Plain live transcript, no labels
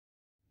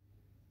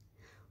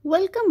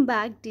Welcome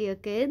back, dear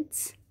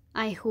kids.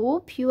 I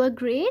hope you are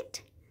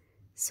great.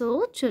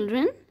 So,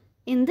 children,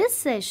 in this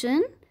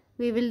session,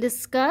 we will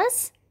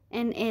discuss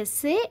an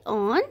essay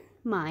on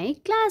my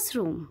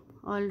classroom.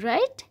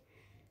 Alright?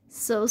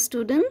 So,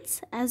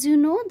 students, as you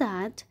know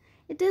that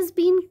it has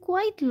been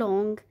quite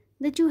long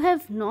that you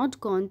have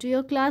not gone to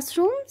your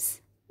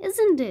classrooms,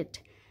 isn't it?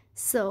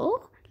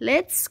 So,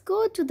 let's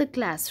go to the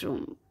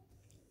classroom.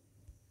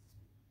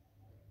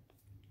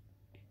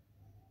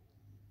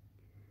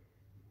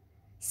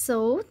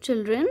 So,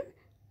 children,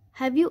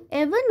 have you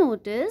ever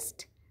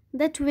noticed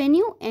that when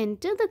you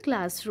enter the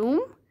classroom,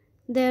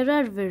 there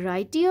are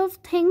variety of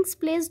things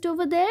placed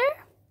over there?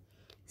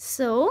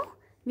 So,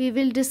 we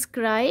will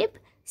describe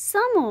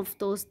some of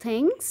those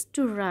things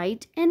to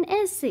write an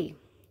essay.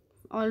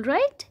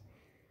 Alright?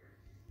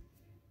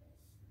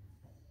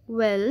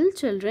 Well,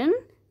 children,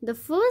 the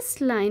first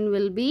line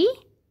will be,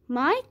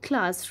 my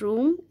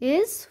classroom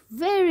is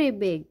very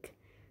big.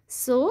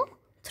 So,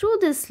 through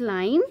this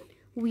line,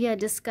 we are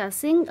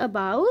discussing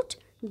about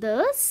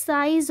the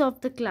size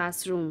of the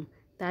classroom,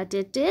 that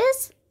it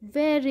is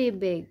very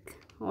big.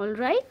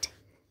 Alright?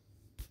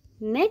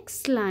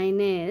 Next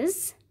line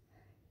is,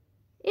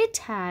 it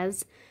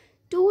has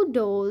 2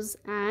 doors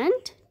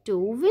and 2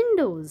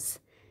 windows.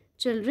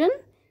 Children,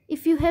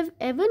 if you have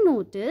ever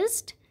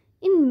noticed,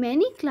 in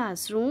many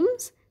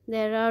classrooms,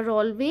 there are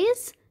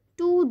always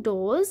 2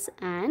 doors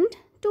and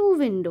 2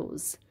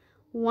 windows.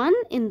 One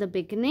in the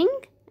beginning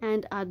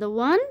and other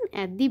one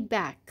at the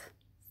back.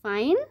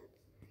 Fine.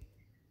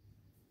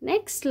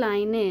 Next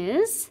line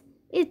is,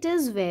 it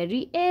is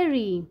very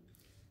airy.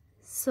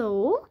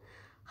 So,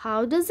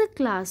 how does a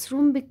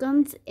classroom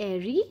becomes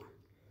airy?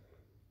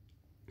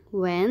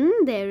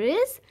 When there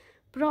is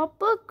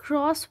proper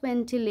cross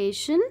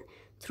ventilation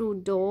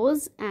through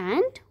doors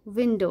and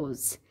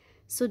windows.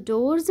 So,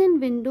 doors and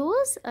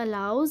windows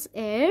allows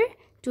air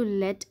to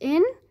let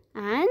in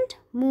and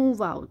move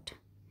out.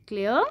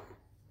 Clear?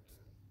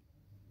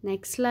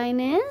 Next line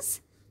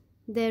is,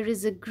 there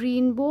is a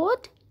green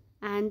board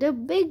and a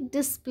big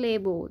display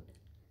board.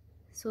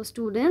 So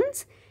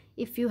students,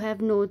 if you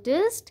have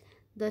noticed,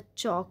 the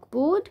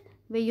chalkboard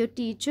where your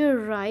teacher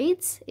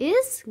writes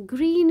is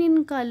green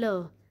in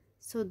color.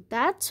 So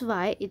that's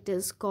why it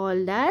is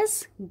called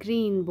as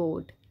green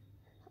board.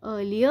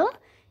 Earlier,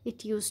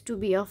 it used to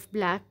be of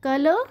black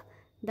color.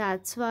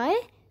 That's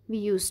why we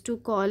used to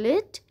call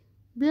it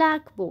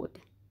blackboard.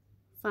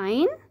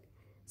 Fine.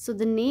 So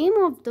the name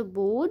of the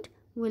board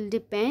will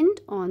depend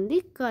on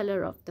the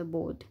color of the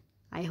board.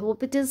 I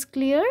hope it is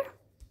clear.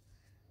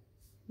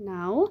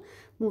 Now,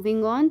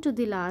 moving on to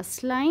the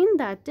last line,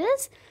 that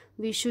is,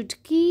 we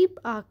should keep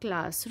our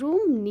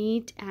classroom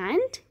neat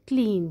and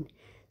clean.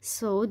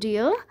 So,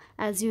 dear,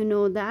 as you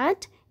know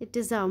that it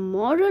is our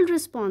moral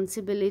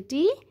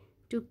responsibility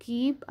to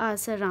keep our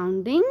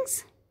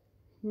surroundings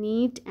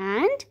neat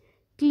and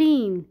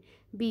clean.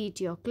 Be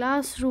it your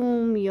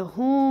classroom, your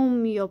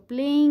home, your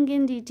playing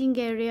and eating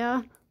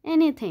area,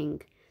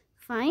 anything.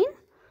 Fine.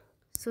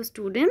 So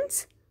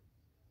students,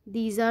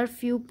 these are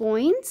few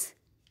points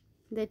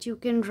that you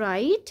can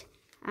write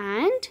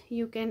and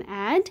you can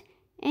add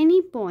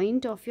any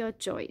point of your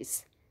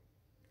choice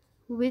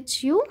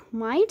which you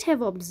might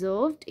have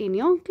observed in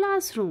your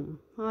classroom.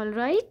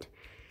 Alright.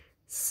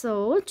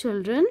 So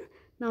children,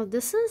 now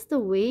this is the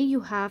way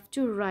you have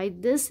to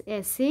write this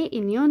essay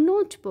in your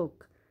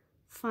notebook.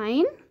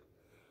 Fine.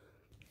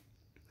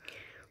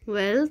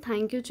 Well,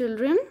 thank you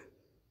children.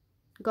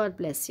 God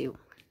bless you.